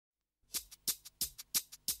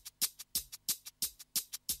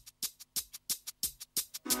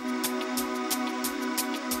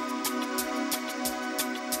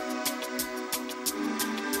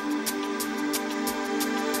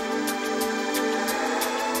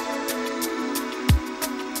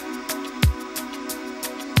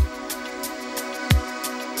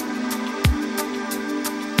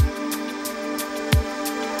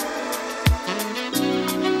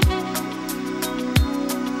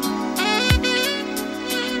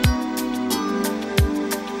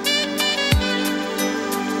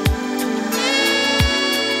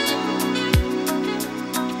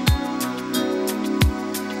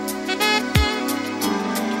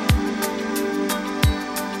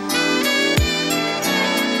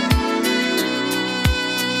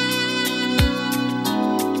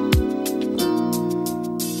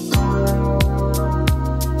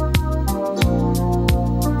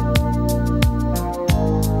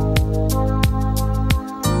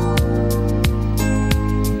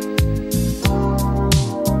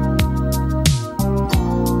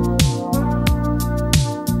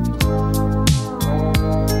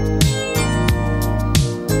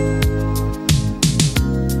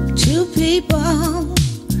people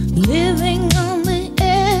living on the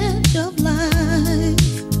edge of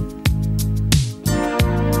life.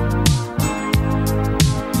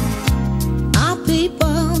 Our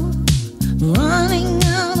people running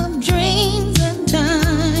out of dreams and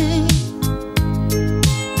time.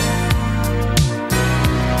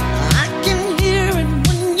 I can hear it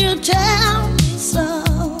when you tell me so.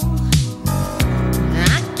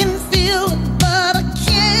 I can feel it, but I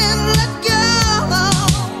can't let go.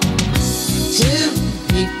 Two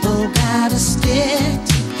people gotta stick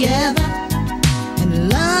together and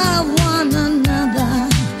love one another.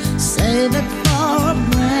 Save it for a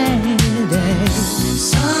rainy day.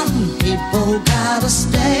 Some people gotta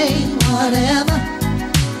stay whatever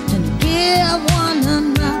and give one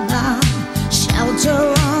another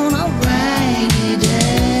shelter on a rainy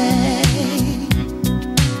day.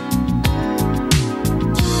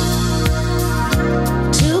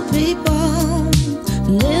 Two people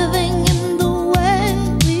living in the way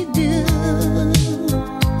we do.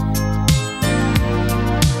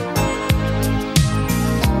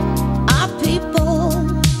 Our people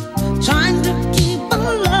trying to keep a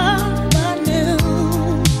love anew.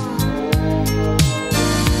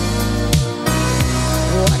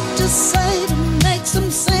 What to say to make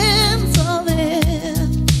some sense of it?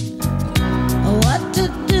 What to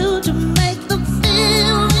do to make the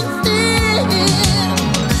feeling feel?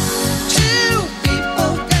 Two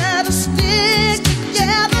people gotta stick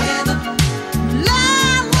together,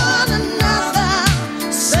 love one another,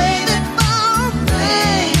 save it for a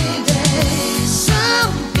rainy day.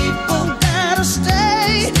 Some people gotta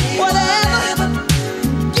stay whatever,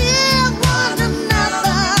 give one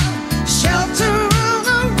another shelter on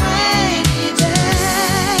a rainy day.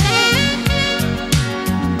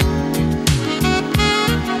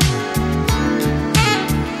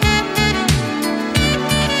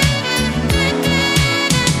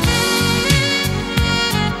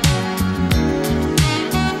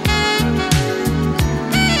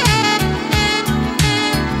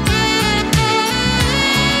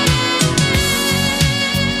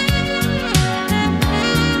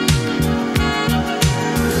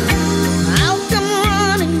 I'll come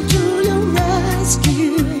running to your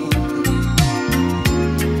rescue.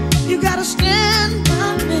 You gotta stand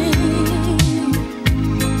by me.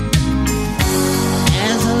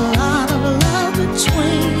 There's a lot of love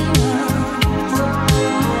between us.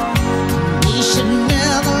 We should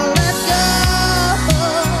never let go.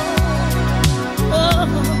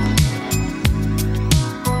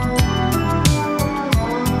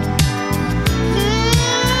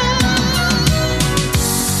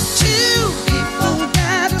 Two people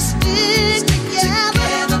gotta stick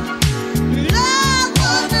together, love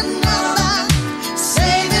one another,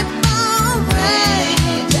 save it for a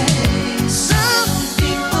rainy day. Some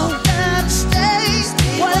people gotta stay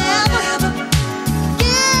whatever,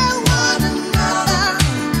 give one another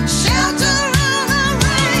shelter on a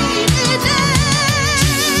rainy day.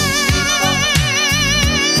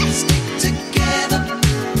 Stick together,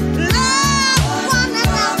 love one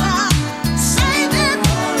another, save it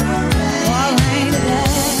for a rainy day.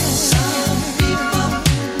 Some people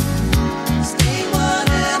stay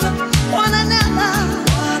whatever, one another,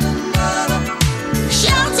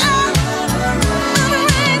 shelter on a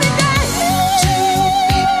rainy day. Two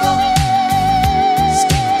people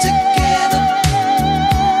stick together,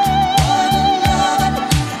 one another,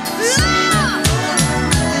 love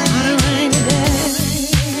on a rainy day.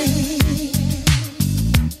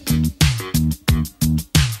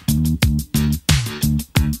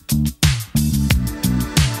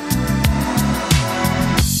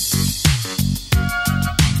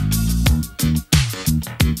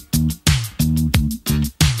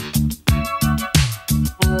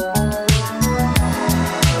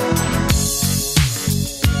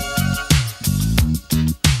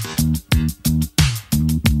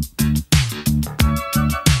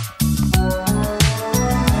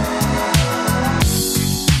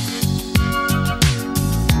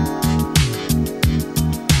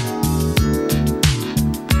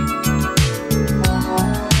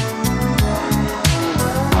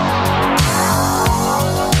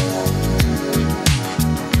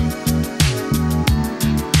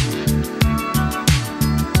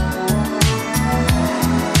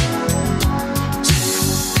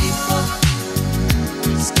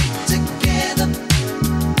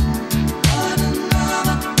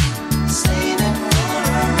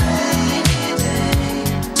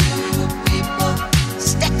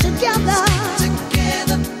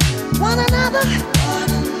 One another.